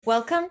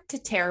Welcome to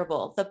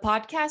Terrible, the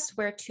podcast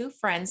where two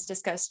friends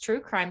discuss true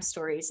crime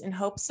stories in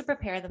hopes to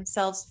prepare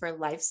themselves for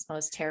life's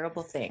most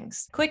terrible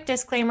things. Quick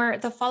disclaimer,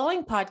 the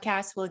following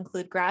podcast will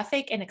include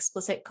graphic and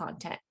explicit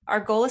content. Our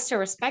goal is to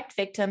respect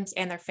victims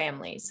and their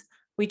families.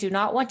 We do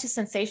not want to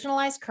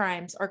sensationalize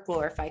crimes or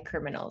glorify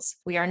criminals.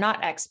 We are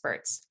not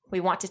experts. We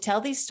want to tell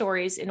these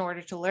stories in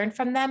order to learn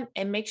from them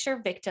and make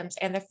sure victims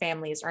and their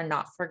families are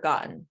not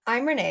forgotten.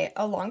 I'm Renee,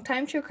 a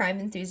longtime true crime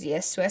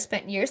enthusiast who has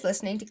spent years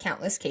listening to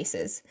countless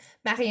cases.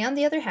 Marie, on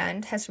the other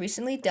hand, has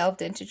recently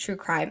delved into true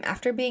crime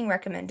after being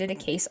recommended a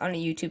case on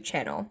a YouTube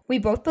channel. We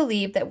both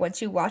believe that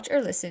once you watch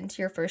or listen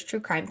to your first true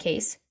crime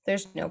case,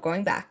 there's no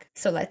going back.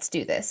 So let's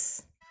do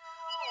this.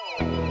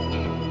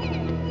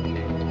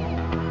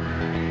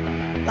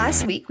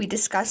 Last week, we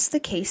discussed the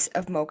case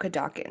of Mocha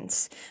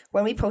Dawkins.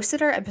 When we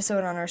posted our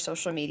episode on our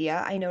social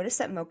media, I noticed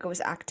that Mocha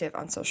was active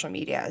on social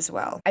media as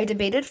well. I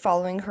debated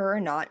following her or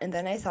not, and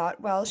then I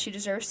thought, well, she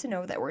deserves to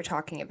know that we're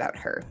talking about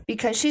her.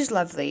 Because she's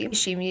lovely,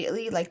 she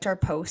immediately liked our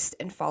post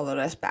and followed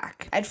us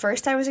back. At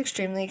first, I was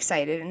extremely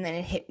excited, and then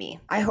it hit me.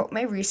 I hope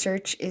my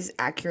research is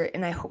accurate,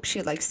 and I hope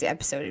she likes the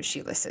episode if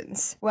she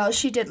listens. Well,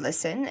 she did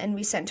listen, and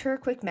we sent her a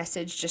quick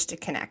message just to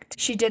connect.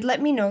 She did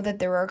let me know that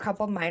there were a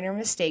couple minor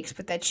mistakes,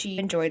 but that she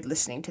enjoyed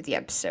listening to the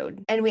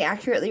episode, and we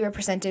accurately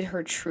represented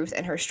her truth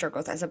and her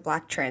struggles as a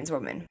Black trans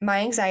woman. My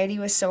anxiety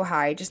was so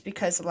high just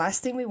because the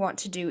last thing we want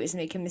to do is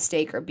make a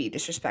mistake or be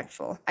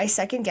disrespectful. I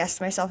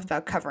second-guessed myself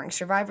about covering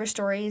survivor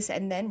stories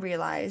and then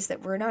realized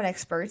that we're not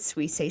experts.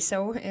 We say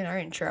so in our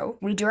intro.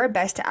 We do our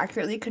best to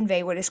accurately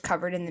convey what is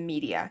covered in the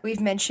media. We've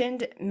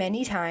mentioned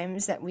many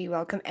times that we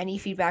welcome any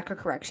feedback or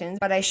corrections,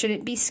 but I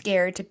shouldn't be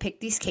scared to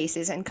pick these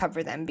cases and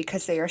cover them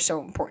because they are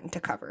so important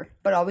to cover.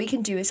 But all we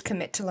can do is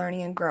commit to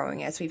learning and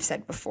growing, as we've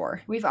said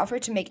before. We've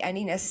offered to make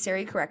any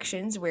necessary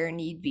corrections where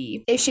need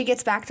be. If she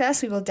gets back to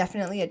us, we will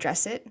definitely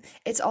address it.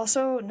 It's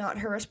also not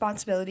her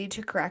responsibility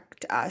to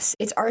correct us.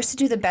 It's ours to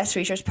do the best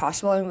research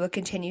possible, and we'll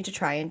continue to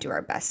try and do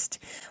our best.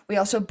 We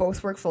also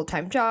both work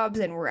full-time jobs,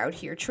 and we're out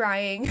here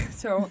trying.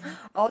 So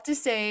all to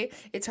say,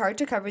 it's hard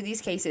to cover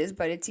these cases,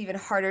 but it's even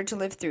harder to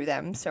live through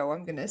them. So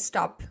I'm going to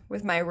stop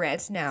with my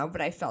rant now,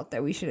 but I felt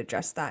that we should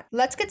address that.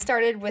 Let's get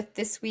started with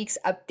this week's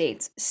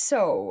updates.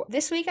 So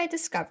this week I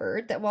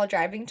discovered that while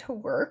driving to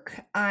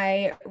work, I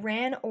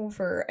ran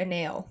over a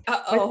nail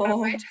with one of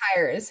my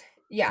tires.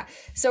 Yeah,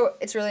 so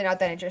it's really not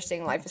that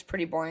interesting. Life is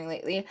pretty boring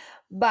lately.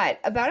 But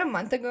about a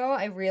month ago,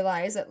 I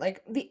realized that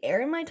like the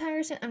air in my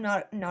tires. I'm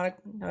not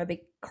a big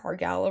car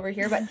gal over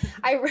here, but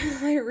I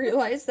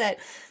realized that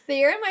the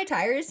air in my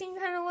tires seemed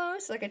kind of low.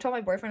 So like I told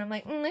my boyfriend, I'm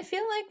like, I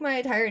feel like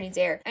my tire needs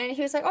air, and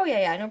he was like, oh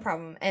yeah, no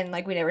problem. And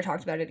like we never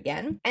talked about it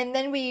again. And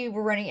then we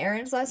were running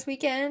errands last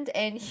weekend,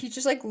 and he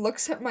just like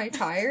looks at my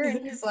tire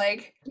and he's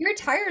like, your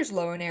tire's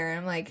low in air.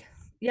 And I'm like,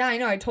 yeah, I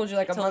know. I told you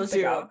like a month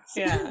ago.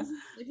 Yeah.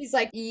 He's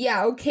like,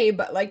 yeah, okay,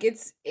 but like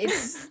it's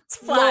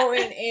flat. low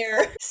in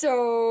air.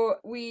 So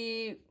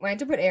we went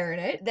to put air in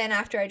it. Then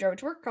after I drove it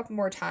to work a couple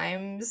more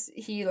times,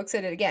 he looks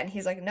at it again.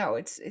 He's like, no,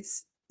 it's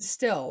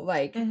still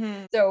like.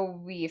 So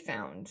we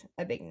found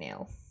a big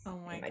nail. Oh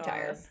my in my God.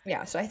 tire.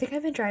 Yeah, so I think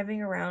I've been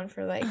driving around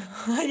for like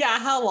yeah,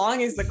 how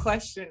long is the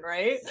question,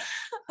 right?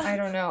 I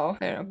don't know.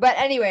 But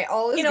anyway,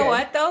 all is You know good.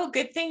 what though?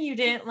 Good thing you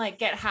didn't like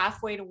get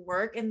halfway to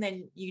work and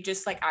then you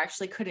just like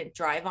actually couldn't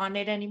drive on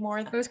it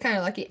anymore. I was kind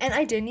of lucky. And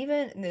I didn't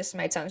even, this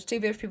might sound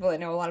stupid for people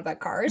that know a lot about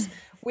cars.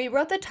 We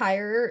brought the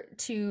tire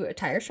to a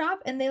tire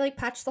shop and they like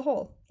patched the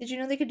hole. Did you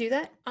know they could do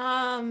that?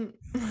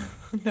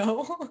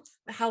 No.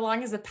 How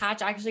long is the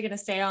patch actually going to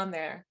stay on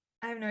there?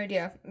 I have no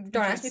idea.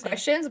 Don't ask me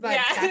questions, but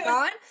it's back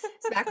on.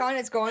 It's back on.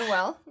 It's going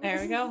well. There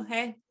we go.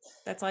 Hey,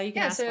 that's all you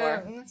can ask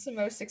for. That's the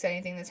most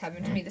exciting thing that's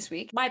happened to me this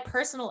week. My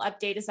personal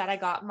update is that I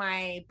got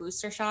my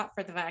booster shot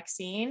for the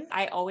vaccine.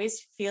 I always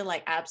feel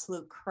like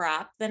absolute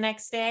crap the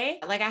next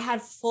day. Like I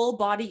had full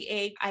body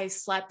ache. I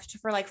slept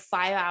for like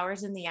 5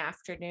 hours in the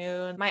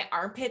afternoon. My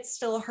armpit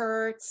still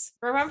hurts.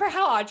 Remember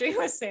how Audrey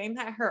was saying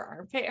that her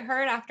armpit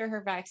hurt after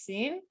her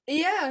vaccine?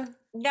 Yeah.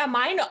 Yeah,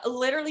 mine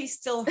literally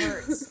still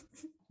hurts.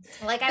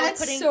 Like I was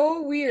putting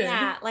so weird.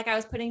 Yeah, like I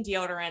was putting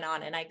deodorant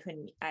on and I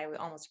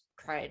almost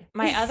cried.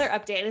 My other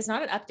update is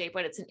not an update,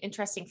 but it's an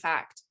interesting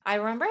fact. I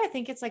remember, I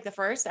think it's like the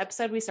first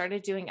episode we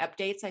started doing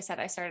updates. I said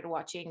I started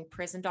watching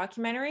prison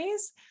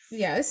documentaries.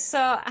 Yes.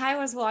 So I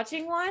was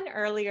watching one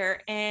earlier,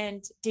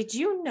 and did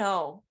you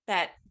know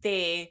that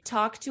they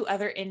talk to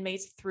other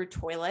inmates through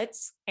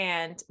toilets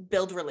and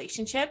build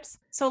relationships?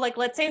 So like,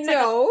 let's say it's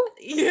no.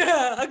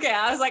 Yeah. Okay.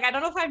 I was like, I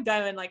don't know if I'm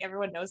dumb and like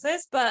everyone knows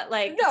this, but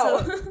like,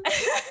 no.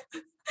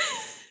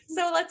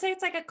 So let's say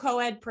it's like a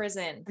co-ed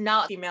prison,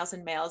 not females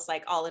and males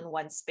like all in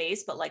one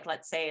space, but like,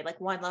 let's say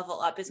like one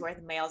level up is where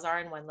the males are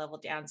and one level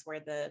down is where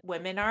the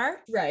women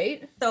are.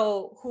 Right.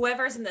 So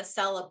whoever's in the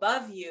cell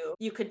above you,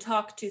 you could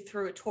talk to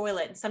through a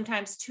toilet. And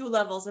sometimes 2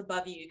 levels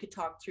above you, you could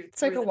talk through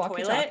like the a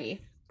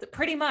walkie-talkie.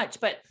 pretty much,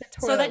 but The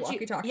so toilet that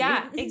walkie-talkie.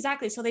 yeah,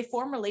 exactly. So they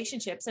form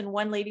relationships, and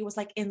one lady was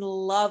like in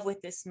love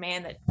with this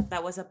man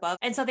that was above,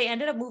 and so they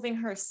ended up moving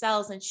her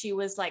cells, and she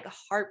was like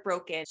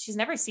heartbroken. She's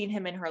never seen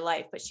him in her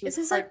life, but she was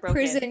This is like heartbroken.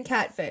 prison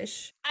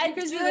catfish.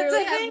 Because you That's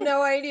literally the have thing.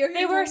 no idea who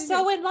They you're were going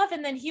so into. in love,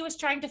 and then he was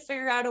trying to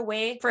figure out a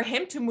way for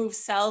him to move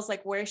cells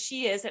like where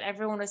she is, and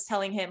everyone was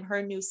telling him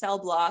her new cell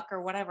block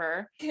or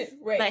whatever.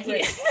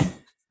 Wait.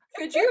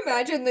 Could you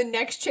imagine the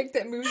next chick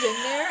that moves in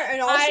there and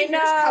all I she hears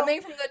know.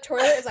 coming from the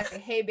toilet is like,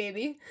 "Hey,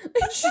 baby."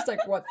 She's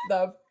like, "What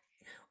I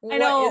is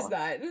know.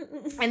 that?"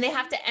 And they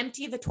have to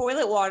empty the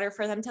toilet water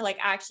for them to like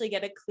actually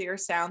get a clear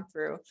sound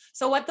through.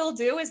 So what they'll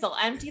do is they'll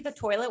empty the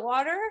toilet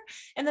water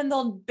and then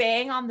they'll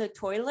bang on the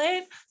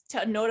toilet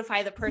to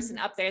notify the person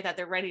up there that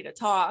they're ready to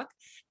talk.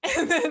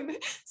 And then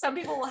some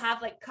people will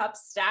have like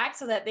cups stacked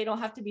so that they don't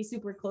have to be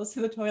super close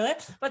to the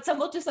toilet, but some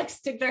will just like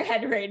stick their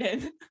head right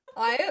in.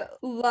 I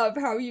love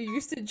how you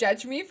used to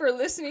judge me for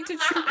listening to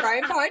true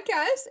crime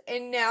podcasts,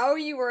 and now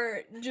you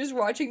are just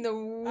watching the I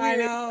weird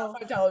know,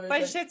 stuff on television.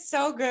 but shit's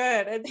so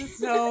good. It's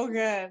so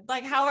good.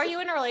 Like, how are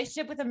you in a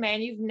relationship with a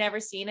man you've never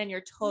seen and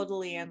you're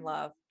totally in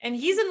love? And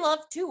he's in love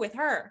too with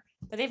her,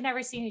 but they've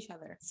never seen each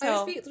other.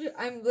 So,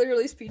 I'm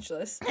literally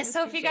speechless.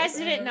 so if you guys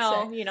didn't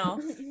know,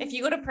 if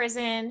you go to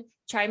prison,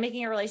 try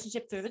making a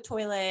relationship through the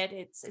toilet.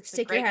 It's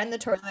Stick a great, your head in the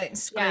toilet and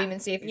scream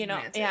and see if you can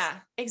answer. yeah,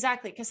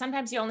 exactly. Because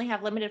sometimes you only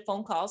have limited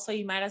phone calls, so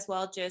you might as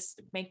well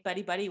just make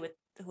buddy buddy with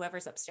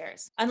whoever's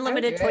upstairs.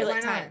 Unlimited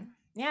toilet time.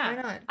 Yeah,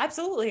 why not?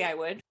 Absolutely, I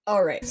would.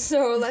 All right,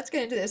 so let's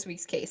get into this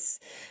week's case.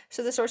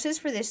 So the sources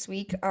for this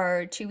week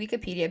are 2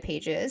 Wikipedia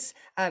pages,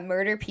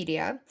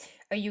 Murderpedia,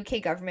 a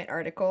UK government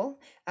article,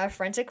 a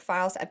Forensic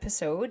Files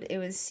episode, it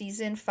was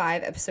season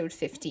 5, episode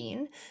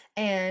 15,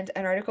 and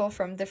an article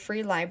from the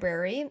Free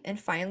Library, and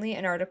finally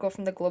an article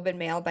from the Globe and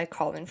Mail by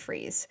Colin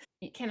Freeze.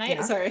 Can I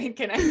just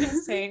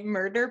say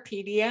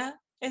Murderpedia?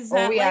 Is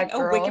that a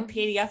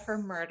Wikipedia for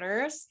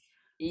murders?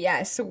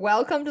 Yes,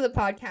 welcome to the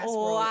podcast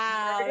world.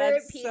 Wow,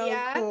 that's so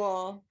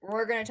cool.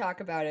 We're going to talk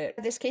about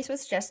it. This case was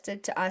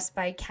suggested to us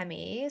by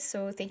Kemi,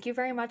 so thank you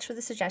very much for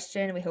the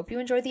suggestion. We hope you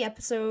enjoyed the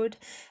episode,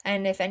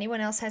 and if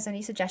anyone else has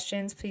any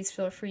suggestions, please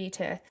feel free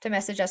to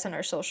message us on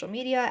our social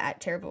media at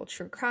Terrible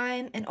True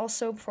Crime, and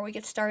also before we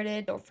get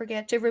started, don't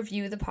forget to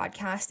review the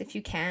podcast if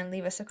you can.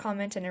 Leave us a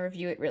comment and a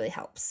review, it really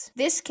helps.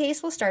 This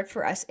case will start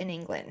for us in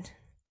England.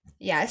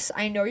 Yes,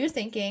 I know you're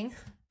thinking,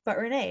 but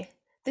Renee,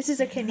 this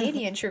is a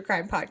Canadian true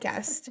crime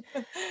podcast.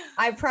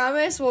 I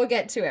promise we'll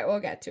get to it.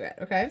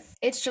 Okay?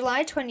 It's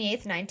July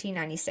 28th,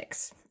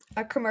 1996.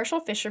 A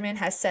commercial fisherman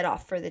has set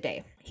off for the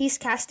day. He's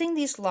casting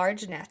these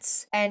large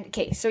nets. And,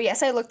 okay, so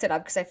yes, I looked it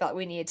up because I felt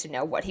we needed to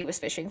know what he was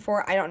fishing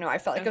for. I don't know. I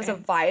felt like it was a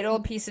vital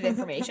piece of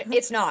information.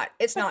 It's not,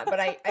 but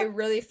I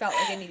really felt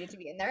like it needed to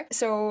be in there.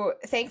 So,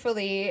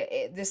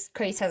 thankfully, this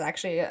case has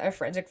actually a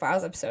Forensic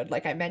Files episode,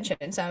 like I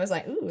mentioned. So I was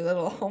like, ooh, a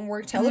little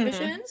homework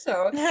television.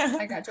 So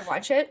I got to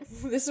watch it.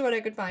 This is what I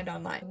could find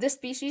online. The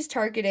species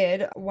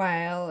targeted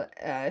while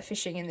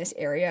fishing in this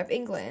area of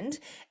England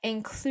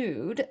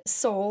include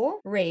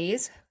sole,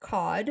 rays,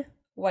 cod,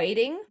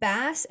 whiting,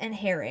 bass, and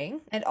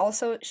herring, and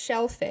also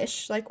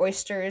shellfish like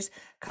oysters,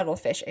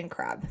 cuttlefish, and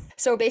crab.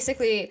 So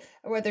basically,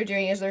 what they're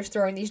doing is they're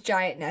throwing these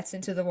giant nets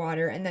into the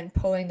water and then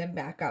pulling them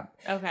back up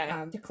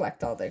to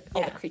collect all the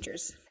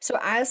creatures. So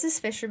as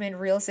this fisherman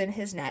reels in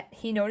his net,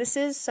 he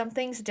notices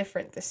something's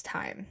different this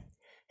time.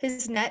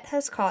 His net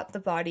has caught the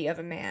body of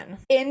a man.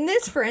 In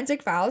this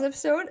Forensic Files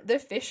episode, the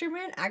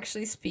fisherman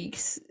actually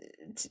speaks,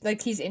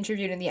 like he's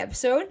interviewed in the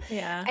episode.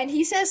 Yeah. And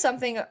he says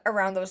something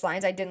around those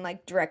lines. I didn't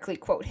like directly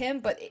quote him,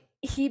 but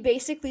he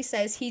basically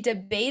says he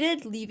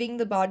debated leaving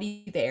the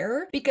body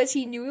there because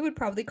he knew it would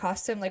probably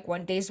cost him like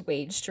one day's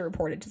wage to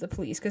report it to the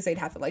police because they'd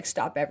have to like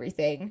stop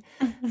everything.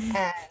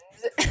 And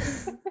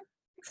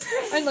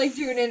and like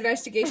do an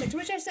investigation, to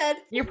which I said,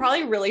 you're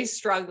probably really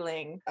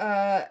struggling.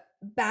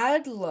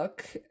 Bad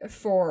look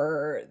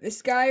for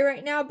this guy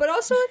right now, but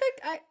also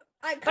like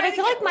but I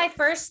feel like my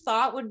first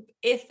thought would,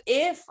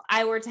 if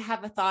I were to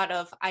have a thought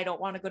of I don't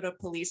want to go to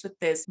police with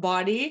this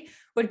body,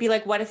 would be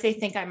like, what if they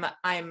think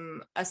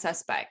I'm a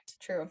suspect?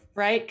 True.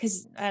 Right?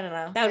 Because I don't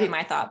know. That would be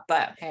my thought,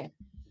 but okay.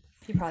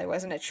 He probably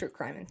wasn't a true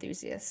crime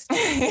enthusiast.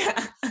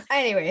 Yeah.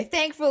 Anyway,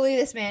 thankfully,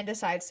 this man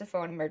decides to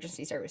phone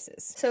emergency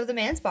services. So the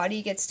man's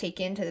body gets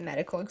taken to the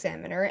medical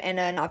examiner and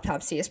an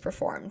autopsy is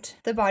performed.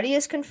 The body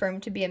is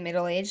confirmed to be a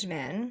middle-aged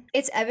man.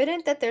 It's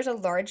evident that there's a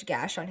large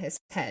gash on his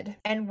head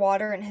and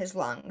water in his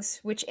lungs,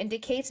 which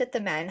indicates that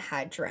the man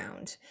had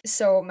drowned.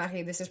 So,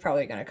 Marie, this is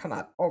probably going to come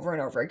up over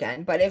and over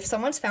again, but if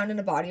someone's found in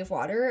a body of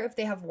water, if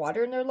they have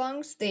water in their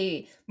lungs,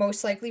 they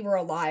most likely were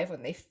alive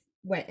when they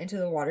went into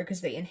the water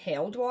because they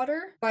inhaled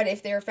water. But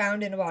if they're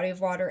found in a body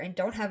of water and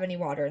don't have any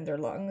water in their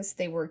lungs,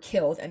 they were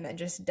killed and then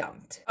just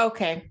dumped.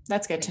 Okay,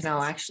 that's good to Makes know,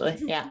 sense.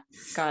 actually. Yeah,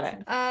 got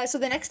it. So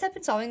the next step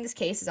in solving this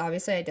case is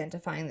obviously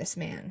identifying this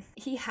man.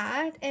 He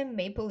had a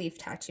maple leaf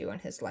tattoo on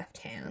his left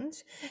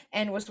hand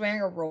and was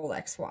wearing a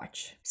Rolex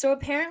watch. So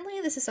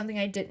apparently this is something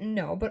I didn't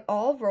know, but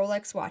all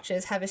Rolex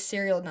watches have a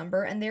serial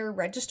number and they're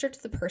registered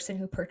to the person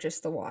who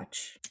purchased the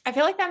watch. I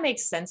feel like that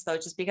makes sense though,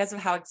 just because of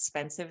how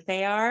expensive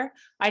they are.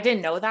 I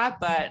didn't know that,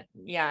 but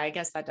yeah, I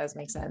guess that does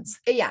make sense.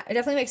 Yeah, it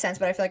definitely makes sense,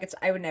 but I feel like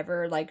I would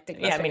never like think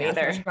about Yeah, me spending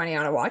that neither. much money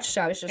on a watch.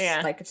 So I was just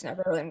Yeah. like, it's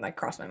never really like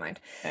crossed my mind.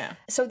 Yeah.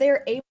 So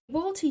they're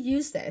able to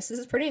use this. This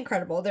is pretty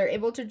incredible. They're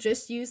able to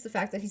just use the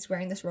fact that he's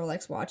wearing this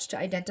Rolex watch to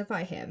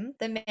identify him.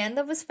 The man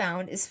that was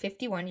found is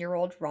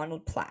 51-year-old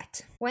Ronald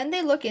Platt. When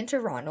they look into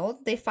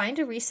Ronald, they find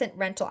a recent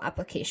rental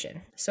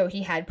application. So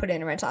he had put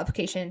in a rental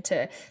application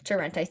to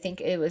rent, I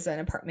think it was an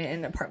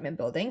apartment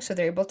building. So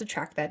they're able to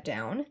track that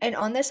down. And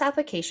on this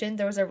application,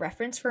 there was a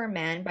reference for a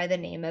man by the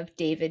name of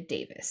David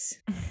Davis.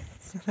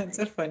 That's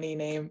a funny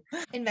name.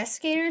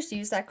 Investigators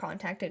use that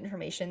contact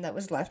information that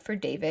was left for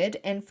David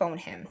and phone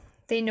him.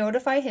 They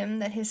notify him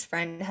that his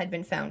friend had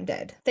been found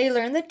dead. They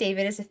learn that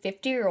David is a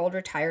 50-year-old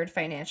retired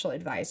financial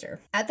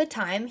advisor. At the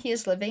time, he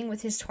is living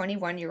with his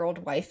 21-year-old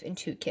wife and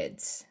 2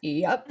 kids.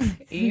 Yup,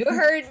 you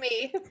heard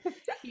me.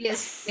 He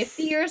is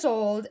 50 years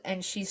old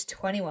and she's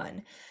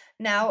 21.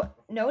 Now,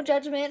 no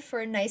judgment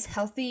for a nice,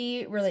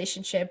 healthy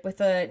relationship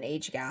with an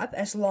age gap,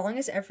 as long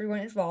as everyone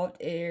involved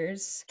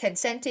is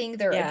consenting,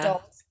 they're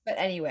adults. But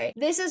anyway,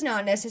 this is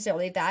not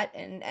necessarily that,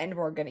 and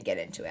we're going to get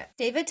into it.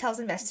 David tells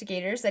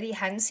investigators that he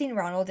hadn't seen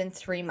Ronald in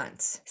 3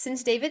 months.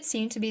 Since David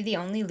seemed to be the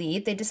only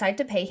lead, they decide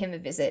to pay him a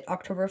visit,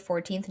 October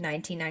 14th,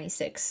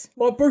 1996.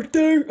 My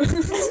birthday!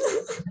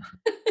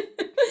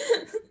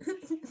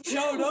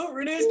 Shout out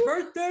Renee's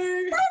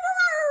birthday!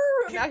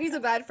 Now he's a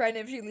bad friend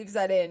if she leaves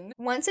that in.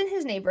 Once in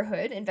his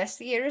neighborhood,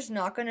 investigators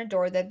knock on a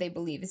door that they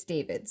believe is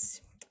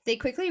David's. They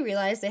quickly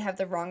realize they have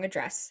the wrong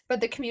address,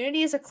 but the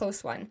community is a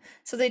close one,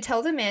 so they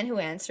tell the man who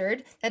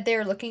answered that they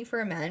are looking for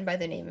a man by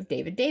the name of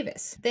David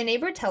Davis. The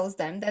neighbor tells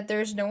them that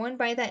there is no one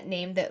by that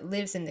name that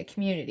lives in the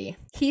community.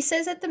 He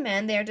says that the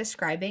man they are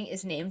describing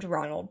is named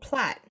Ronald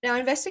Platt. Now,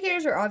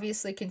 investigators are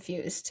obviously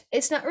confused.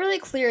 It's not really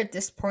clear at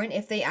this point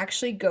if they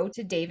actually go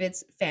to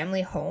David's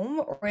family home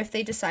or if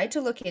they decide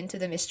to look into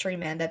the mystery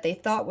man that they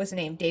thought was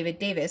named David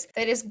Davis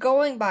that is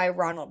going by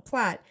Ronald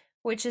Platt,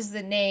 which is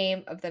the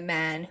name of the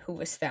man who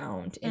was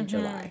found in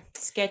July.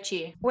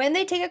 Sketchy. When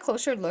they take a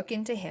closer look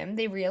into him,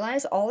 they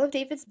realize all of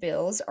David's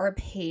bills are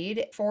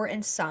paid for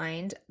and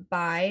signed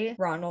by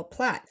Ronald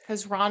Platt.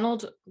 Because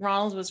Ronald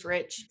was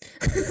rich.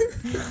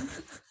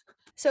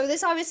 So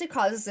this obviously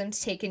causes them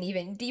to take an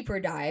even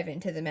deeper dive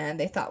into the man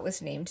they thought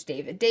was named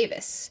David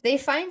Davis. They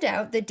find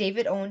out that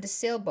David owned a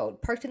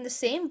sailboat parked in the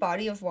same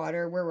body of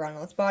water where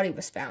Ronald's body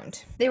was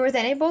found. They were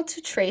then able to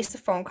trace the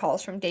phone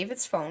calls from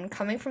David's phone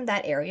coming from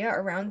that area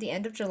around the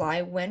end of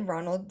July when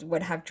Ronald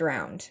would have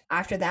drowned.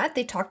 After that,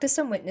 they talked to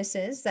some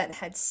witnesses that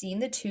had seen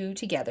the two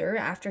together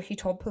after he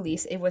told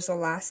police it was the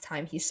last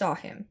time he saw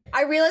him.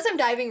 I realize I'm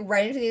diving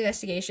right into the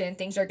investigation.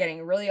 Things are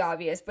getting really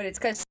obvious, but it's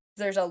because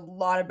there's a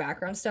lot of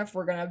background stuff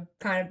we're gonna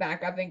kind of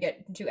back up and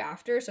get to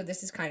after, so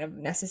this is kind of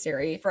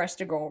necessary for us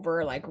to go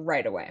over like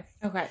right away.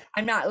 Okay.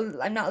 I'm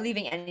not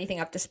leaving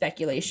anything up to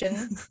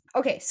speculation.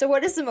 Okay, so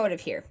what is the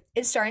motive here?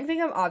 It's starting to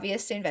become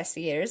obvious to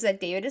investigators that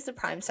David is the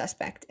prime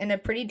suspect, and a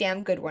pretty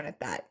damn good one at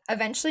that.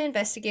 Eventually,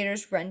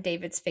 investigators run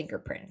David's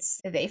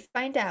fingerprints. They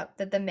find out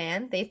that the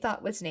man they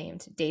thought was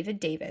named David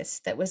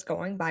Davis that was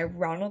going by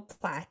Ronald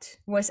Platt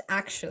was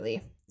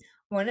actually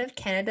one of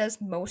Canada's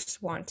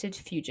most wanted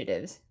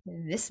fugitives.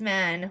 This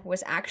man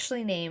was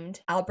actually named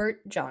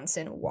Albert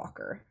Johnson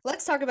Walker.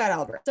 Let's talk about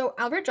Albert. So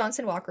Albert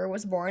Johnson Walker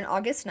was born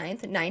August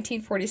 9th,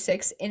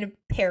 1946 in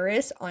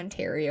Paris,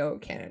 Ontario,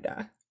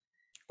 Canada.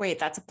 Wait,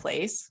 that's a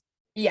place?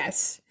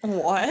 Yes.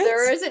 What?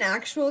 There is an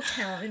actual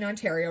town in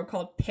Ontario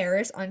called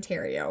Paris,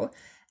 Ontario.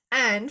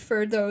 And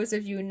for those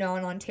of you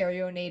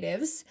non-Ontario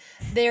natives,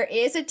 there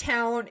is a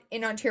town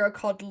in Ontario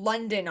called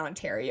London,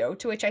 Ontario,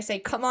 to which I say,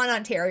 come on,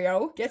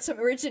 Ontario, get some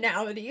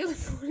originality.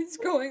 What is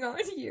going on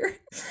here?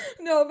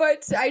 No,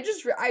 but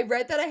I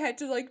read that I had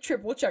to like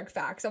triple check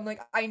facts. I'm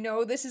like, I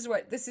know this is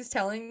what this is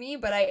telling me,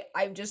 but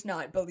I'm just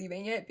not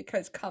believing it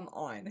because come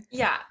on.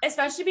 Yeah,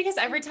 especially because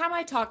every time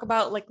I talk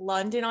about like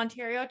London,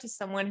 Ontario to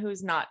someone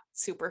who's not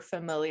super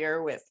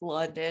familiar with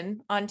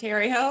London,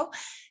 Ontario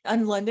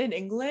and London,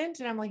 England,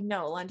 and I'm like,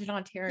 no, London,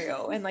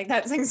 Ontario. And like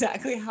that's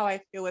exactly how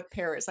I feel with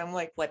Paris. I'm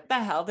like, what the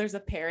hell? There's a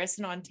Paris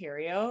in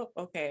Ontario?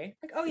 Okay.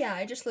 Like, oh yeah,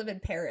 I just live in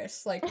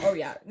Paris. Like, oh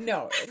yeah,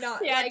 no,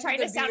 not yeah, like trying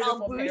to sound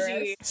all bougie.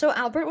 Paris. So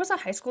Albert was a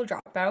high school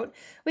dropout,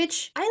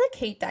 which I like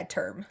hate that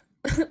term.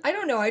 I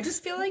don't know. I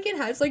just feel like it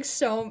has like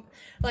so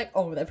Like,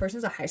 oh, that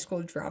person's a high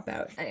school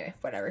dropout. Anyway,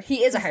 whatever.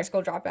 He is a high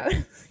school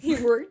dropout. He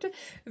worked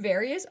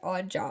various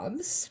odd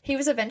jobs. He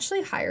was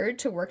eventually hired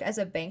to work as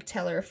a bank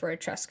teller for a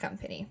trust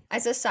company.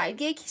 As a side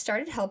gig, he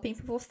started helping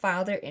people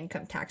file their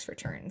income tax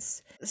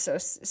returns. So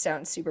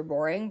sounds super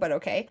boring, but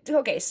okay.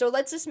 Okay, so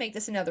let's just make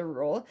this another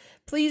rule.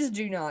 Please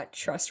do not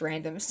trust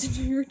randoms to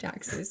do your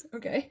taxes,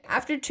 okay?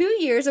 After 2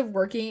 years of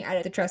working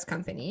at the trust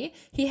company,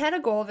 he had a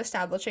goal of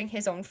establishing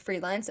his own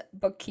freelance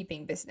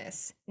bookkeeping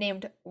business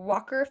named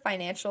Walker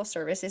Financial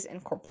Services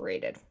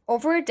Incorporated.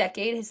 Over a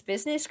decade, his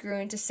business grew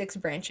into 6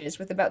 branches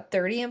with about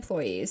 30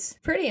 employees.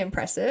 Pretty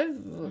impressive.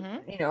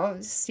 You know,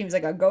 seems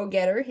like a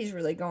go-getter. He's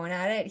really going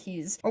at it.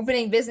 He's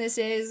opening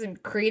businesses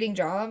and creating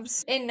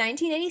jobs. In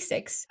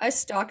 1986, a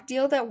stock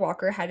deal that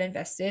Walker had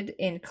invested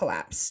in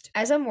collapsed.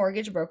 As a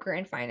mortgage broker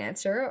and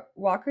financer,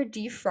 Walker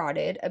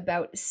defrauded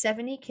about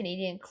 70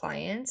 Canadian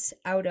clients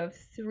out of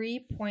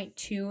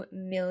 $3.2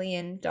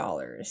 million.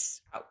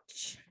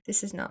 Ouch.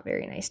 This is not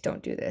very nice.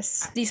 Don't do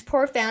this. These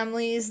poor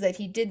families that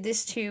he did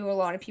this to, a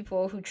lot of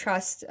people who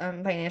trust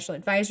financial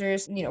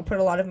advisors, you know, put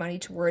a lot of money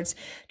towards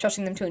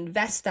trusting them to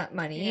invest that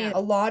money. Yeah. A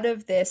lot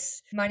of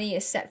this money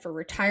is set for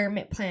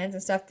retirement plans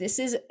and stuff. This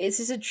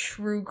is a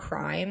true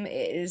crime.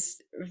 It is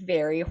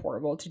very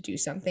horrible to do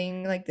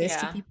something like this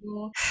to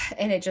people.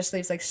 And it just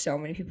leaves like so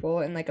many people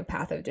in like a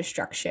path of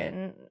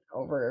destruction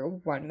over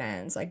one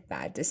man's like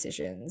bad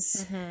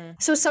decisions.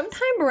 So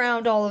sometime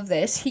around all of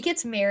this, he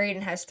gets married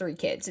and has 3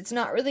 kids. It's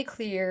not really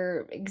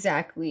clear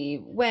exactly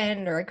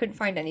when, or I couldn't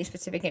find any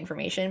specific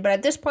information, but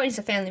at this point he's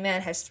a family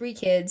man, has 3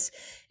 kids,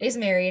 is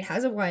married,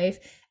 has a wife,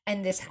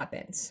 and this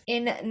happens.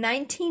 In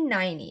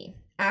 1990,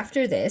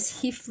 after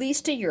this, he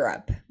flees to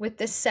Europe with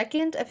the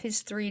second of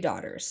his 3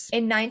 daughters.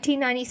 In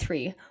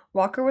 1993,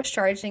 Walker was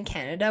charged in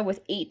Canada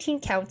with 18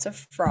 counts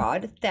of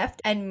fraud,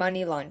 theft, and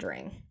money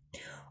laundering.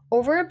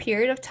 Over a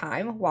period of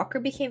time, Walker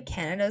became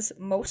Canada's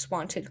most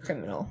wanted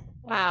criminal.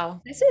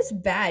 Wow. This is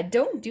bad.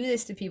 Don't do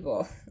this to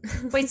people.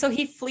 Wait, so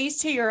he flees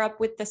to Europe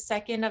with the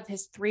second of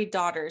his 3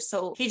 daughters.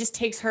 So he just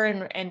takes her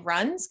and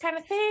runs kind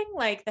of thing?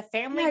 Like the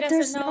family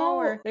doesn't know,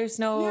 or there's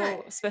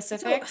no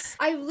specifics? So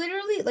I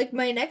literally, like,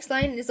 my next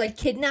line is like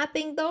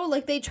kidnapping though.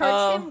 Like they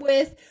charge him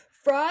with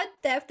fraud,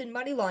 theft, and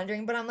money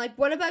laundering, but I'm like,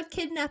 what about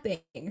kidnapping?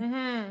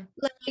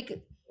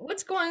 Like,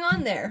 what's going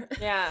on there?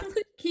 Yeah.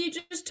 He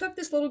just took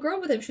this little girl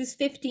with him. She was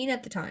 15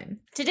 at the time.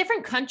 It's a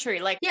different country.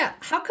 Like, yeah,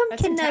 how come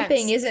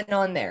kidnapping isn't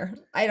on there?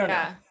 I don't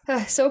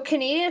know. So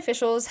Canadian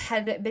officials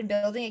had been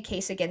building a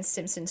case against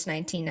him since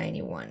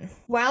 1991.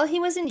 While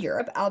he was in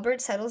Europe, Albert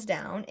settles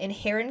down in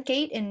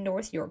Herongate in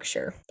North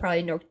Yorkshire.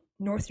 Probably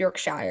North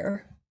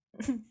Yorkshire.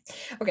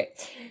 Okay.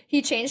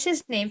 He changed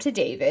his name to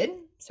David.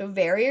 So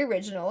very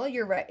original.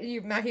 You're right.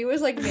 Mackie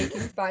was like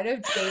making fun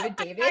of David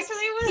Davis.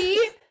 Actually,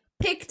 he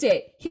picked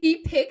it. He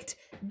picked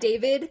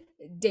David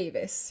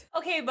Davis.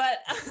 Okay, but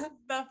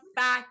the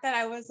fact that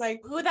I was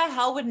like, who the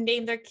hell would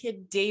name their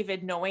kid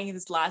David knowing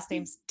his last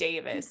name's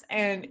Davis?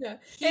 And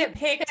he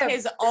picked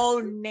his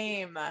own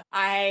name.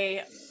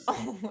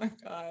 Oh my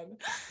God.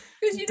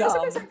 Because you know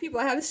sometimes like people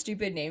have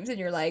stupid names and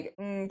you're like,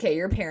 okay,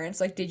 your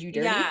parents like did you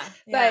dirty.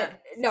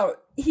 But no,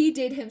 he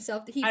did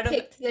himself. He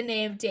picked the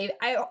name David.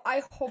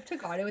 I hope to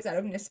God it was out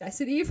of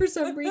necessity for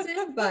some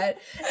reason, but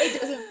it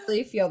doesn't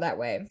really feel that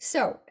way.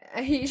 So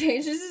he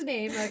changes his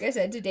name, like I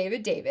said, to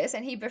David Davis,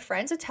 and he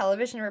befriends a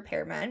television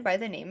repairman by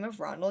the name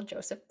of Ronald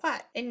Joseph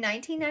Platt. In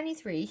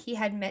 1993, he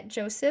had met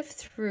Joseph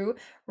through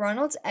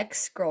Ronald's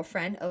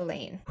ex-girlfriend,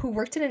 Elaine, who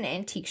worked in an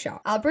antique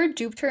shop. Albert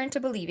duped her into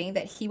believing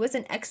that he was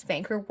an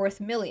ex-banker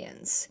worth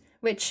millions.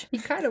 Which he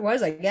kind of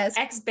was, I guess.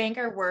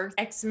 Ex-banker worth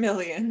X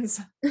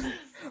millions.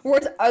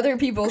 Worth other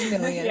people's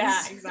millions.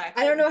 Yeah,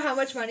 exactly. I don't know how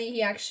much money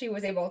he actually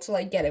was able to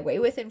like get away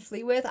with and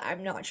flee with.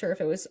 I'm not sure if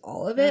it was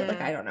all of it.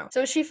 Like, I don't know.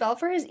 So she fell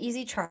for his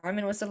easy charm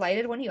and was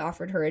delighted when he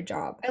offered her a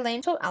job.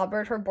 Elaine told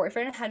Albert her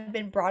boyfriend had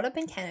been brought up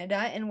in Canada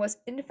and was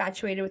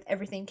infatuated with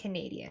everything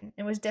Canadian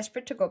and was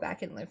desperate to go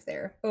back and live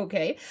there.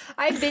 Okay.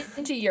 I've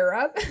been to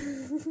Europe.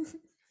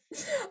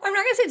 I'm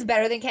not gonna say it's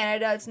better than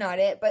Canada, it's not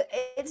it, but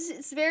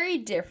it's very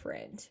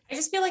different. I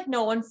just feel like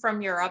no one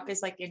from Europe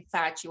is like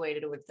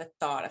infatuated with the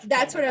thought of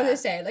That's Canada. what I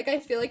was gonna say. Like I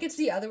feel like it's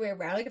the other way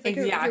around. Like if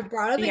you're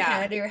brought up in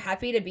Canada, you're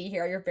happy to be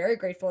here, you're very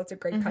grateful, it's a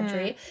great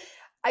country.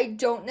 I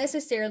don't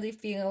necessarily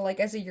feel like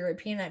as a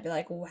European I'd be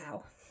like,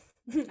 wow,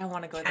 I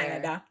want to go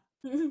Canada.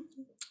 there.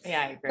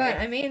 Yeah, I agree. But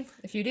I mean,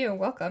 if you do,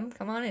 welcome,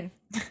 come on in.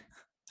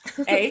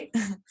 Hey,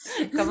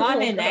 come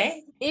on in,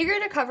 eh? Eager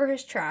to cover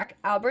his track,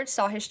 Albert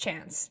saw his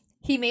chance.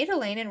 He made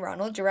Elaine and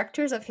Ronald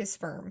directors of his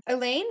firm.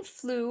 Elaine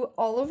flew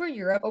all over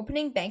Europe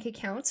opening bank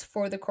accounts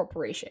for the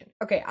corporation.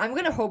 Okay, I'm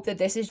gonna hope that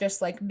this is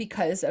just like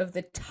because of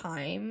the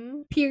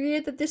time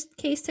period that this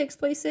case takes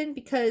place in,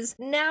 because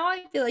now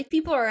I feel like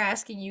people are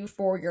asking you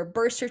for your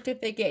birth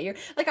certificate, your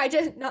like I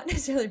just not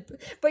necessarily,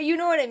 but you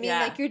know what I mean?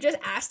 Like you're just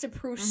asked to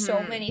prove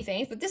so many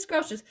things, but this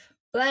girl's just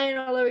flying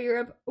all over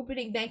Europe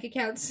opening bank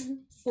accounts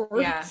for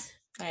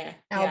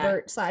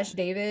Albert slash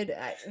David.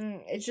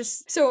 It's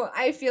just so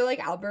I feel like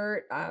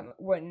Albert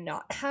would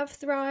not have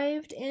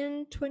thrived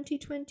in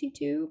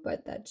 2022,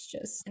 but that's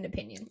just an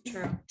opinion.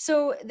 True.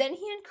 So then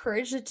he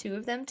encouraged the two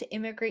of them to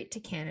immigrate to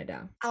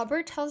Canada.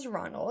 Albert tells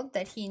Ronald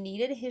that he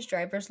needed his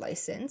driver's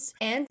license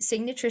and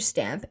signature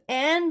stamp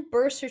and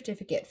birth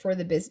certificate for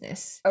the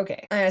business.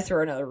 Okay, I'm gonna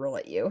throw another rule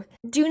at you.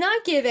 Do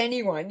not give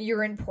anyone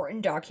your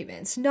important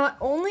documents. Not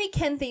only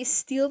can they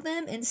steal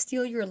them and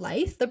steal your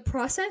life, the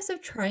process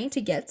of trying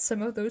to get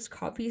some of those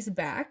copies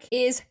back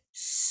is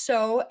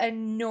so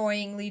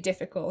annoyingly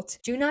difficult.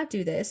 Do not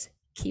do this.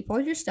 Keep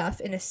all your stuff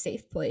in a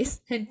safe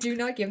place and do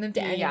not give them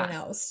to anyone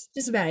else.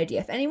 Just a bad idea.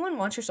 If anyone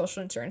wants your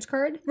social insurance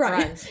card,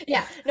 run.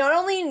 Yeah. Not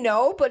only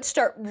know, but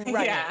start running.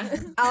 Yeah.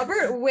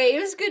 Albert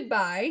waves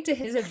goodbye to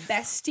his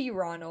bestie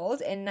Ronald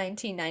in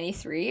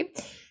 1993.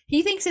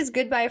 He thinks it's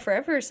goodbye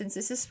forever since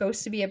this is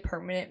supposed to be a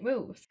permanent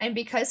move. And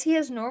because he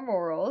has no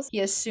morals,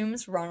 he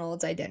assumes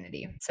Ronald's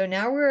identity. So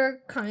now we're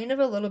kind of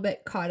a little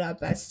bit caught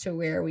up as to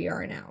where we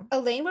are now.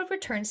 Elaine would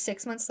return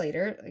 6 months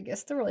later. I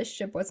guess the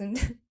relationship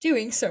wasn't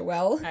doing so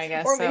well. I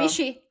guess Or maybe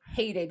she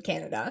hated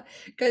Canada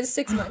because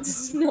 6 months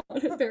is not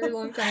a very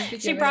long time to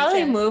She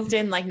probably moved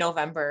in like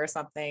November or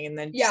something and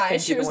then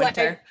just she was the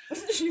winter.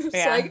 She was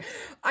like,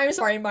 I'm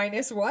sorry,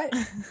 minus what?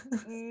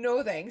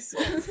 No thanks.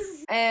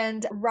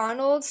 And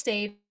Ronald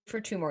stayed for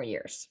 2 more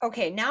years.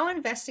 Okay, now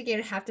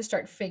investigators have to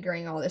start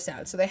figuring all this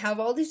out. So they have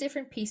all these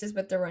different pieces,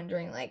 but they're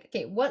wondering like,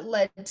 okay, what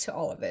led to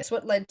all of this?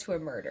 What led to a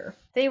murder?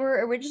 They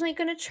were originally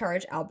going to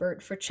charge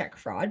Albert for check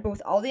fraud, but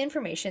with all the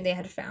information they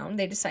had found,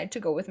 they decided to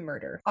go with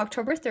murder.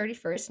 October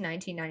 31st,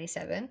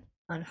 1997,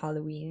 on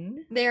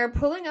Halloween, they are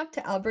pulling up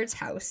to Albert's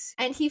house,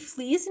 and he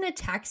flees in a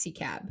taxi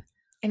cab.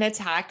 In a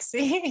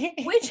taxi?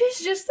 Which is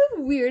just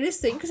the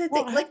weirdest thing, because I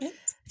think, like,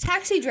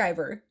 taxi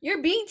driver,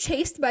 you're being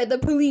chased by the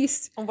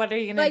police. What are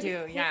you gonna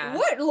do? Yeah.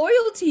 What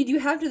loyalty do you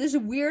have to this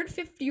weird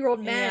 50-year-old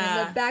man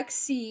in the back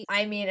seat?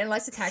 I mean,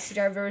 unless the taxi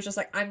driver was just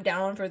like, I'm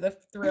down for the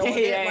thrill of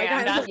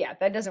it.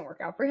 That doesn't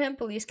work out for him.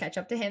 Police catch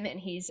up to him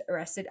and he's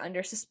arrested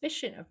under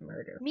suspicion of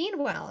murder.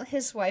 Meanwhile,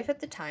 his wife at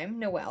the time,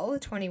 Noelle, the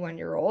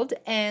 21-year-old,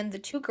 and the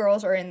 2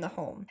 girls are in the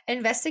home.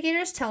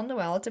 Investigators tell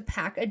Noelle to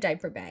pack a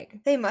diaper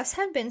bag. They must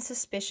have been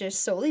suspicious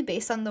solely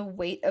based on the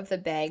weight of the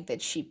bag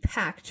that she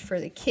packed for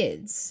the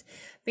kids,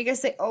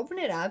 because they open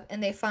it up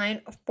and they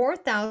find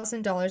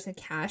 $4,000 in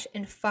cash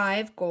and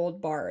 5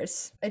 gold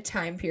bars. A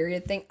time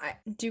period thing.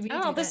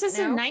 This is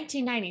in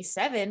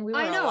 1997. We were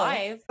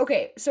alive.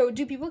 Okay, so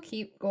do people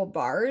keep gold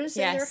bars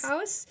in their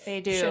house? They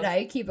do. Should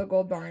I keep a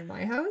gold bar in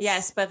my house?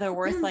 Yes, but they're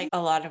worth like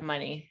a lot of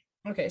money.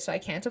 Okay, so I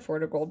can't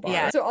afford a gold bar.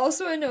 Yeah. So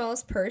also in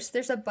Noelle's purse,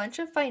 there's a bunch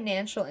of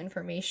financial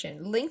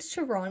information linked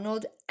to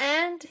Ronald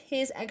and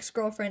his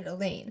ex-girlfriend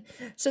Elaine.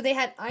 So they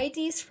had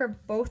IDs for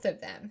both of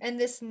them. And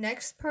this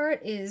next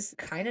part is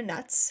kind of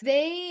nuts.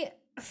 They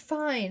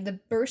find the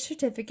birth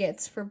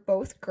certificates for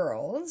both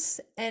girls,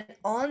 and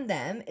on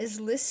them is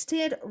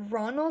listed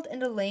Ronald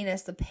and Elaine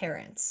as the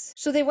parents.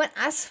 So they went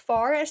as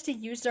far as to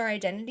use their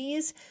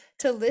identities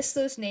to list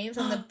those names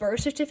on the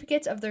birth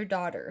certificates of their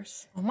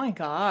daughters. Oh my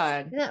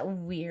God. Isn't that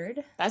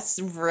weird? That's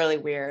really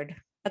weird.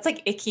 That's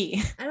like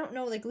icky. I don't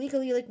know, like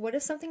legally, like what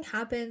if something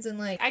happens and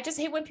like... I just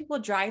hate when people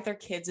drag their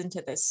kids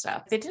into this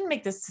stuff. They didn't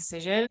make this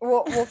decision.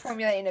 We'll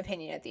formulate an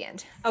opinion at the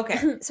end.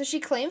 Okay. So she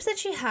claims that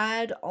she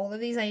had all of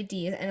these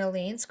IDs and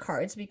Elaine's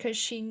cards because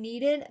she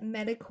needed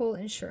medical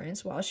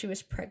insurance while she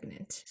was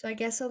pregnant. So I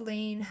guess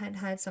Elaine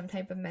had some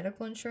type of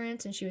medical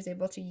insurance and she was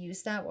able to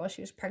use that while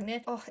she was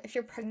pregnant. Oh, if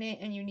you're pregnant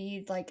and you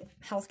need like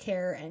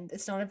healthcare and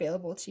it's not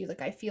available to you,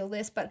 like I feel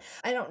this, but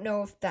I don't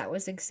know if that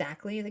was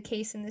exactly the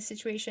case in this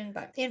situation.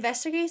 But the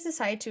investigators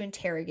decide to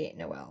interrogate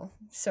Noelle.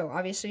 So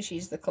obviously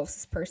she's the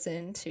closest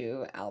person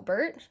to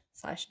Albert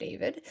 /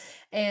 David,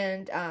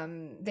 and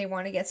they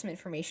want to get some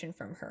information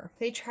from her.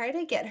 They try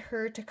to get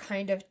her to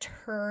kind of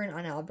turn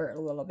on Albert a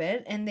little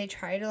bit, and they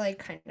try to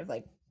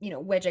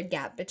wedge a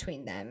gap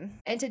between them.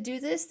 And to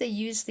do this, they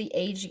use the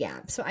age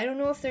gap. So I don't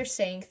know if they're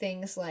saying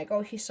things like,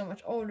 oh, he's so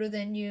much older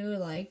than you,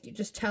 like, you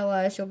just tell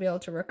us, you'll be able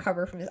to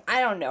recover from this.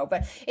 I don't know,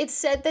 but it's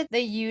said that they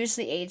use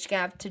the age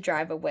gap to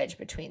drive a wedge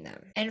between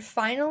them. And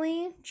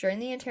finally, during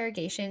the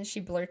interrogation,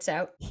 she blurts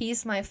out,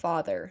 "He's my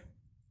father."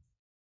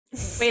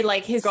 Wait,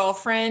 like his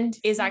girlfriend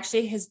is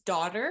actually his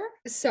daughter?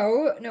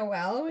 So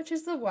Noelle, which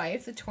is the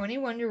wife, the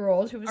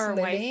 21-year-old who was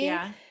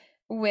living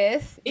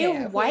with...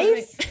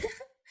 wife?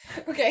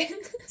 Okay,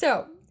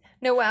 so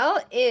Noelle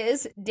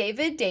is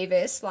David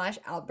Davis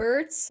 /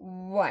 Albert's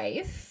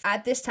wife.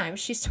 At this time,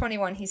 she's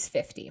 21, he's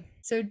 50.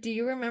 So do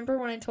you remember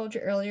when I told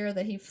you earlier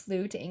that he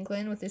flew to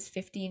England with his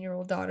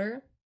 15-year-old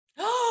daughter?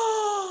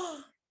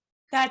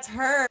 That's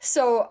her.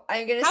 So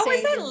I'm going to say... How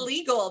is that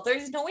legal?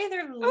 There's no way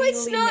they're legally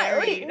it's not.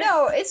 married.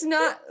 No, it's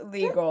not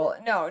legal.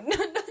 No,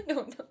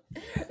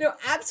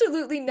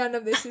 absolutely none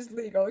of this is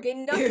legal. Okay,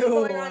 nothing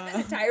going on in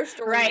this entire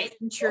story. Right,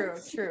 true.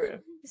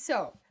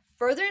 So...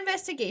 Further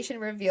investigation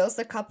reveals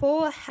the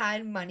couple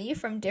had money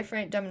from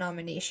different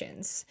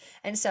denominations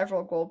and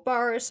several gold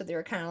bars, so they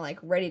were kind of like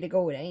ready to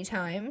go at any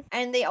time.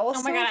 And they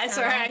also Oh my God, I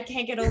swear I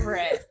can't get over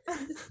it.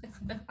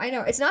 I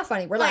know, it's not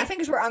funny. We're laughing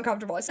because we're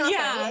uncomfortable. It's not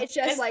funny. It's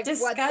just like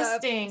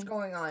disgusting. what's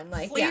going on.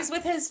 Like, Flees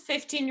with his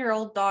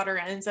 15-year-old daughter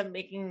and ends up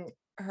making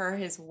her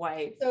his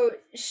wife. So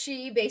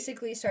she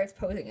basically starts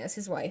posing as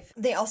his wife.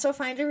 They also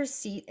find a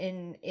receipt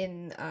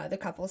in the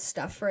couple's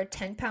stuff for a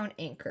 10-pound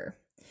anchor.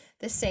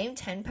 The same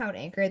 10-pound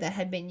anchor that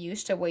had been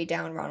used to weigh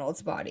down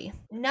Ronald's body.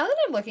 Now that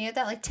I'm looking at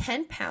that, like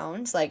 10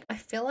 pounds, like I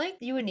feel like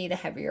you would need a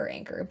heavier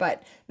anchor,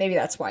 but maybe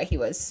that's why he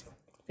was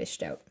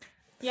fished out.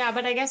 Yeah,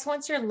 but I guess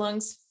once your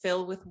lungs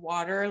fill with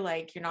water,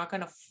 like you're not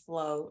going to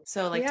float.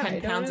 So like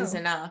 10 pounds is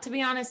enough. To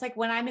be honest, like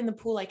when I'm in the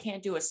pool, I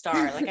can't do a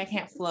star. Like I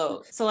can't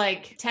float. So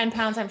like 10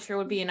 pounds, I'm sure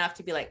would be enough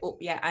to be like, oh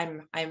yeah,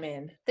 I'm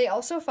in. They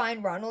also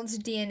find Ronald's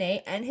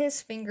DNA and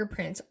his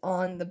fingerprints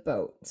on the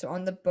boat. So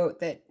on the boat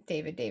that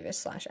David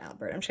Davis /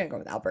 Albert, I'm just going to go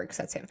with Albert because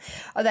that's him,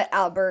 that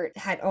Albert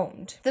had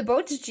owned. The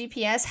boat's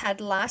GPS had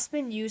last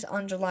been used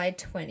on July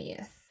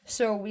 20th.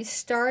 So we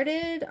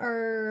started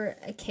our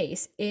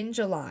case in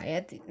July,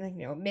 at the,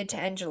 mid to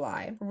end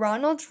July.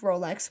 Ronald's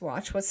Rolex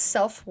watch was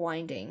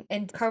self-winding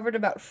and covered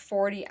about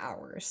 40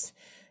 hours.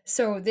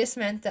 So this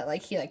meant that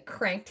he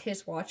cranked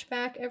his watch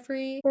back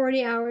every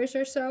 40 hours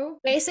or so.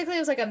 Basically, it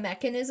was like a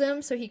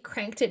mechanism. So he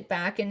cranked it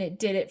back and it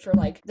did it for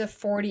the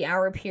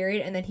 40-hour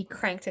period, and then he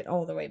cranked it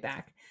all the way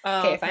back.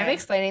 Okay, if I'm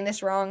explaining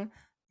this wrong,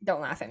 don't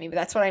laugh at me, but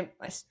that's what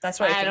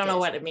I don't know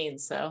what it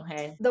means, so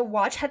hey. The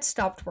watch had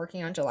stopped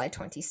working on July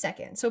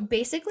 22nd. So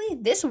basically,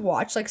 this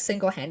watch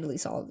single-handedly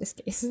solved this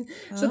case.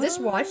 So this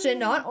watch did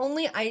not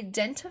only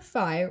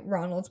identify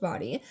Ronald's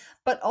body,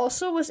 but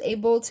also was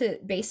able to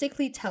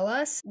basically tell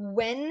us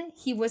when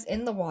he was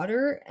in the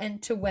water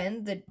and to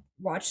when the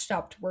watch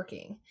stopped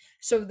working.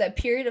 So that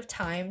period of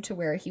time to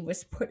where he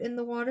was put in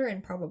the water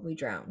and probably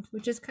drowned,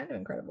 which is kind of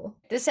incredible.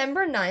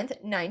 December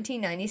 9th,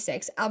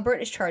 1996, Albert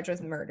is charged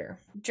with murder.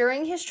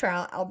 During his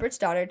trial, Albert's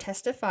daughter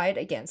testified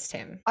against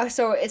him.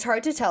 So it's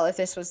hard to tell if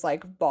this was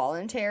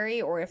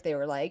voluntary or if they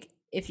were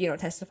if you don't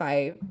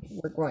testify,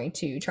 we're going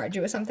to charge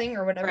you with something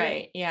or whatever.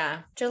 Right,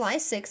 yeah. July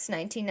 6th,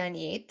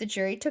 1998, the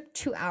jury took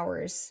 2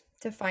 hours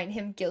to find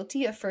him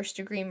guilty of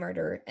first-degree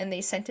murder, and they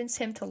sentenced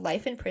him to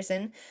life in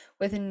prison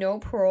with no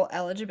parole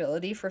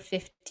eligibility for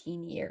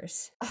 15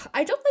 years.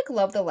 I don't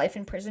love the life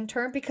in prison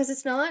term because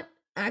it's not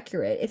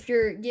accurate. If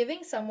you're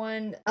giving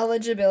someone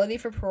eligibility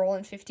for parole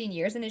in 15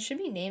 years, then it should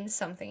be named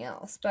something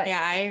else. But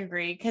yeah, I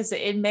agree, because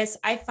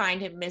I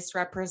find it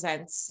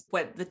misrepresents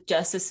what the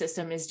justice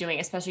system is doing,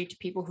 especially to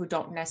people who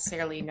don't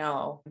necessarily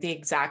know the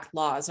exact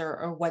laws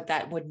or what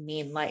that would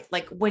mean.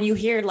 Like when you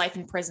hear life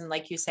in prison,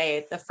 like you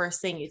say, the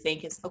first thing you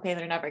think is, okay,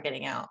 they're never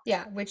getting out.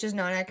 Yeah, which is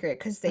not accurate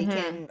because they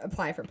can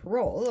apply for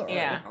parole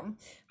or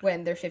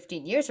when their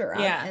 15 years are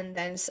up. Yeah. And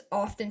then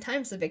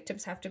oftentimes the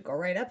victims have to go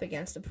right up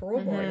against the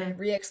parole board and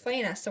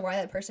re-explain as to why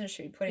that person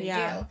should be put in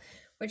jail,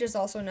 which is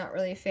also not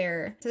really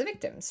fair to the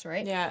victims,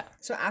 right? Yeah.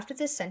 So after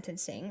this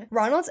sentencing,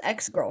 Ronald's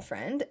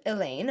ex-girlfriend,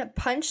 Elaine,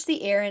 punched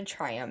the air in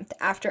triumph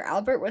after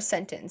Albert was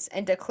sentenced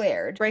and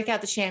declared, "Break out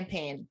the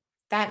champagne.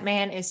 That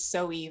man is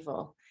so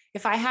evil.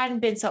 If I hadn't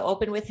been so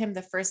open with him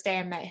the first day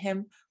I met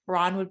him,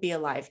 Ron would be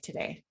alive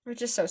today."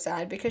 Which is so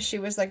sad because she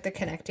was the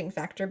connecting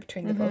factor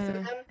between the both of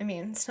them. I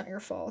mean, it's not your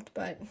fault,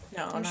 but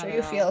I'm sure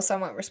you feel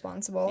somewhat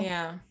responsible.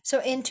 Yeah.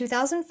 So in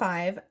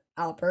 2005,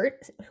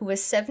 Albert, who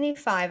was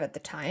 75 at the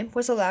time,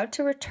 was allowed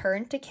to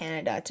return to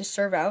Canada to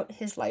serve out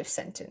his life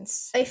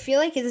sentence. I feel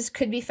like this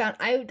could be found.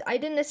 I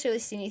didn't necessarily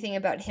see anything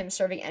about him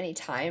serving any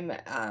time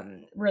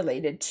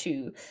related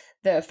to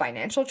the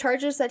financial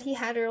charges that he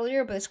had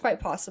earlier, but it's quite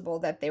possible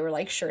that they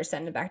were sure,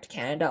 send him back to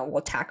Canada and we'll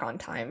tack on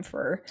time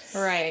for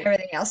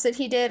everything else that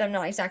he did. I'm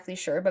not exactly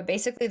sure, but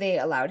basically they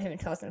allowed him in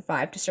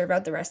 2005 to serve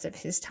out the rest of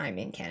his time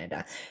in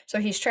Canada. So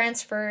he's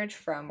transferred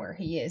from where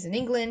he is in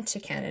England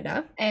to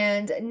Canada,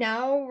 and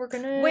now we're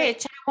gonna...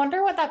 Which, I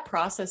wonder what that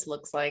process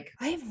looks like.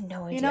 I have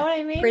no idea. You know what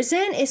I mean?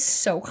 Prison is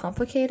so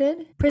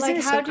complicated. Prison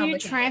is so complicated. How do you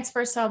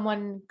transfer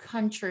someone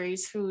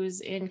countries who's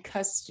in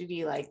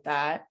custody like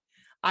that?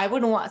 I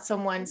wouldn't want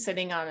someone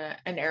sitting on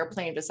an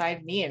airplane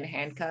beside me in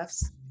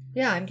handcuffs.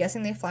 Yeah, I'm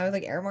guessing they fly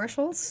with air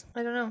marshals.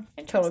 I don't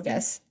know. Total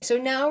guess. So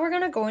now we're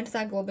gonna go into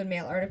that Globe and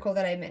Mail article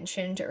that I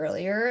mentioned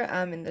earlier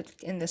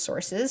in the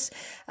sources.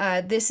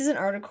 This is an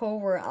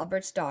article where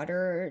Albert's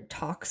daughter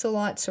talks a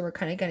lot, so we're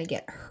kind of gonna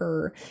get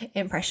her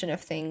impression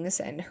of things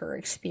and her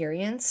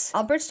experience.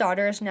 Albert's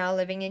daughter is now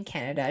living in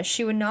Canada.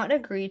 She would not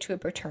agree to a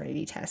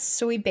paternity test,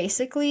 so we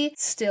basically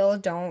still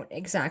don't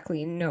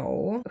exactly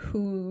know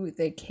who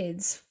the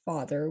kid's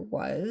father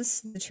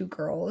was, the two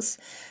girls.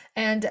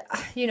 And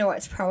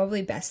it's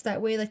probably best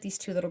that way. These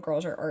two little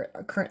girls are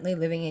currently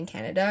living in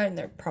Canada, and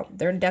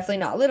they're definitely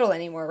not little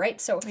anymore, right?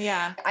 So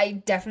yeah, I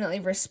definitely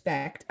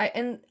respect.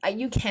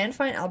 You can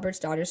find Albert's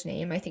daughter's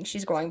name. I think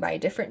she's going by a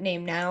different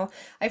name now.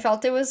 I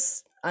felt it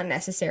was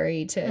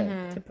unnecessary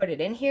to put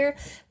it in here.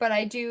 But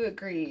I do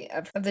agree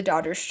of the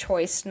daughter's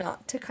choice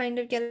not to kind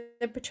of get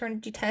a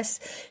paternity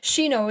test.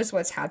 She knows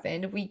what's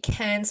happened. We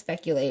can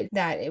speculate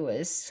that it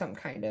was some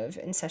kind of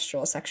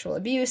incestual sexual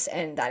abuse,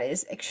 and that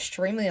is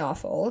extremely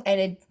awful. And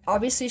it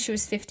obviously she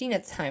was 15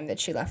 at the time that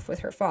she left with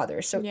her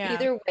father. So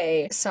either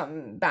way,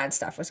 some bad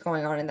stuff was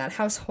going on in that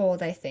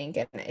household, I think,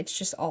 and it's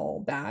just all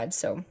bad.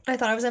 So I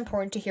thought it was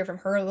important to hear from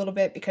her a little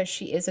bit because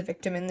she is a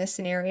victim in this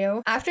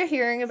scenario. After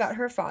hearing about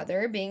her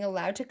father being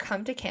allowed to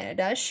come to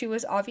Canada, she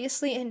was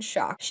obviously in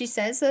shock. She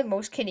says that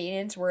most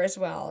Canadians were as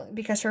well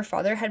because her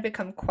father had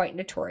become quite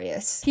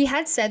notorious. He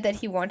had said that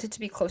he wanted to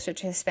be closer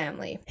to his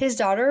family. His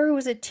daughter, who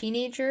was a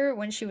teenager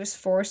when she was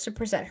forced to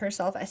present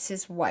herself as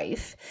his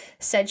wife,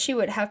 said she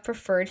would have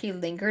preferred he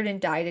lingered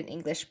and died in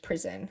English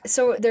prison.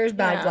 So there's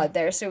bad blood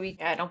there. So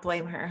I don't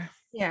blame her.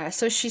 Yeah,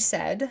 so she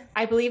said,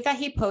 I believe that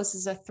he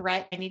poses a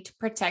threat. I need to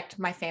protect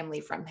my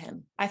family from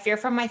him. I fear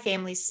for my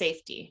family's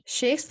safety.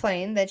 She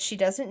explained that she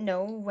doesn't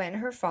know when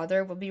her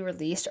father will be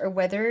released or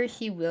whether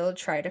he will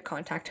try to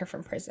contact her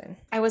from prison.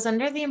 I was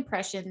under the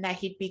impression that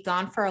he'd be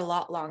gone for a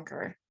lot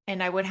longer,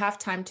 and I would have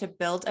time to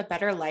build a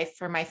better life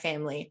for my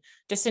family,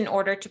 just in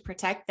order to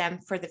protect them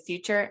for the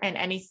future and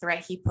any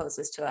threat he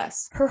poses to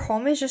us. Her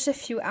home is just a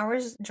few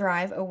hours'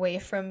 drive away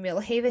from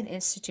Millhaven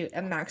Institute,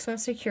 a maximum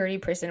security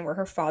prison where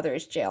her father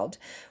is jailed,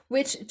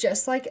 which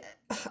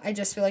I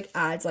just feel like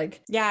adds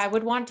Yeah, I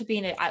would want to be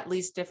in an at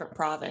least different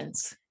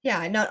province.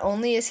 Yeah, not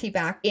only is he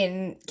back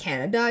in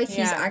Canada,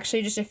 he's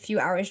actually just a few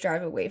hours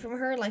drive away from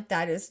her.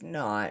 That is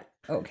not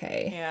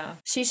okay. Yeah.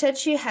 She said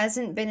she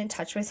hasn't been in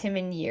touch with him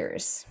in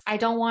years. I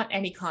don't want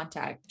any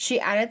contact. She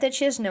added that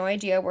she has no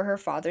idea where her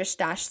father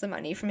stashed the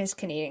money from his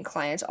Canadian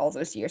clients all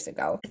those years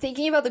ago.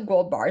 Thinking about the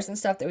gold bars and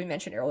stuff that we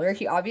mentioned earlier,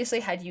 he obviously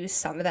had used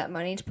some of that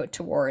money to put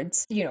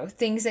towards,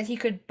 things that he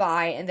could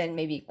buy and then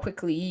maybe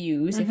quickly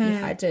use if he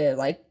had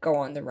to go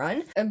on the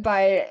run.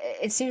 But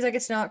it seems like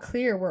it's not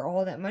clear where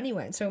all that money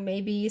went. So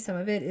maybe some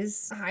of it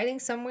is hiding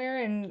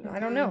somewhere and I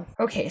don't know.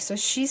 Okay, so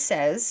she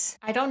says,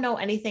 I don't know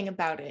anything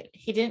about it.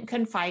 He didn't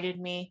confide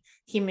in me.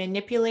 He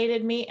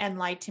manipulated me and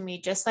lied to me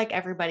just like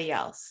everybody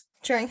else.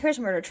 During his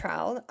murder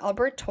trial,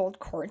 Albert told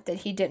court that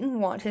he didn't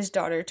want his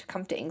daughter to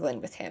come to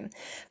England with him,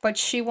 but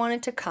she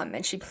wanted to come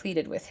and she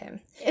pleaded with him.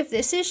 If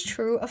this is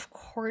true, of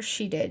course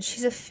she did.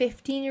 She's a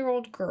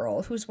 15-year-old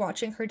girl who's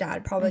watching her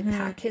dad probably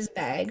pack his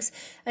bags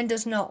and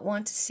does not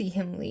want to see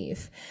him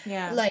leave.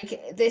 Yeah.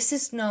 This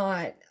is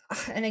not,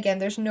 and again,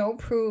 there's no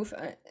proof.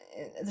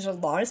 There's a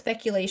lot of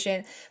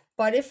speculation.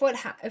 But if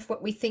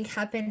what we think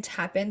happened,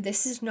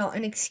 this is not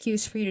an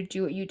excuse for you to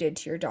do what you did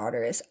to your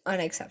daughter. It's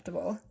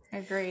unacceptable.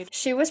 Agreed.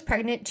 She was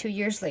pregnant 2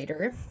 years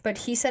later, but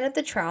he said at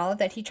the trial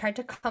that he tried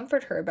to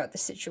comfort her about the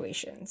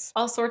situations.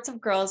 All sorts of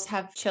girls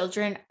have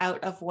children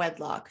out of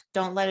wedlock.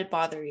 Don't let it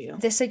bother you.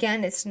 This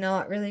again, it's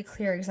not really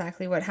clear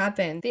exactly what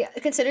happened.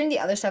 Considering the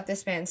other stuff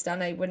this man's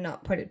done, I would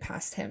not put it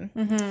past him.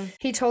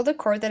 He told the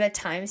court that at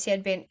times he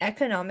had been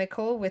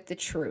economical with the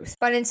truth,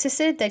 but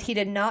insisted that he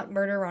did not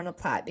murder Ronald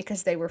Platt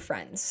because they were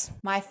friends.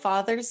 My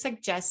father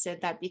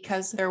suggested that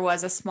because there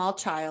was a small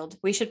child,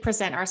 we should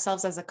present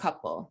ourselves as a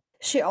couple.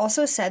 She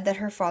also said that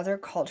her father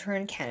called her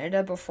in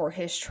Canada before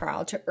his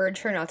trial to urge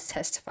her not to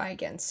testify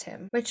against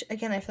him. Which,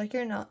 again, I feel like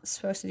you're not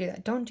supposed to do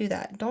that. Don't do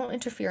that. Don't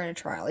interfere in a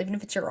trial, even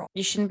if it's your own.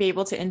 You shouldn't be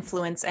able to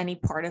influence any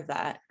part of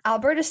that.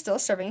 Albert is still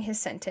serving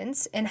his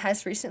sentence and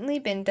has recently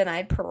been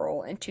denied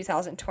parole in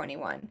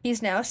 2021.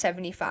 He's now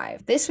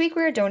 75. This week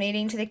we are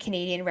donating to the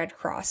Canadian Red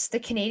Cross. The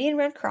Canadian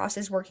Red Cross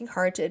is working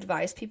hard to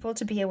advise people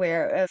to be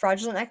aware of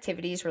fraudulent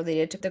activities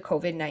related to the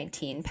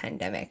COVID-19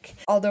 pandemic.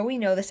 Although we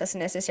know this doesn't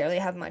necessarily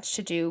have much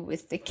to do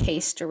with the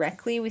case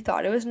directly, we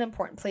thought it was an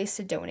important place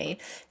to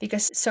donate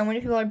because so many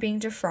people are being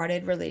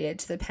defrauded related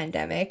to the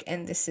pandemic,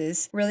 and this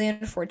is really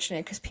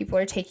unfortunate because people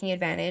are taking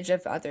advantage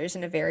of others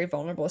in a very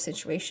vulnerable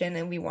situation,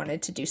 and we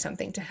wanted to do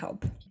something to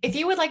help. If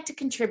you would like to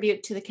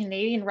contribute to the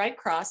Canadian Red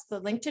Cross, the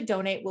link to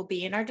donate will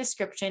be in our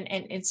description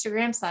and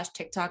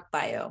Instagram/TikTok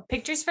bio.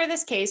 Pictures for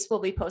this case will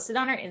be posted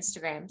on our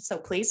Instagram, so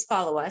please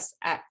follow us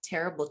at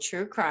Terrible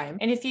True Crime.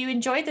 And if you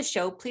enjoyed the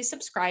show, please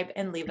subscribe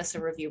and leave us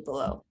a review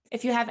below.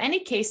 If you have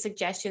any case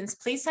suggestions,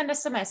 please send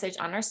us a message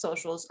on our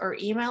socials or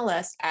email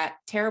us at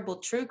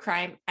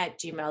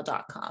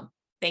terribletruecrime@gmail.com.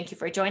 Thank you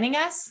for joining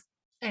us.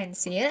 And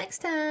see you next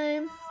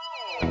time.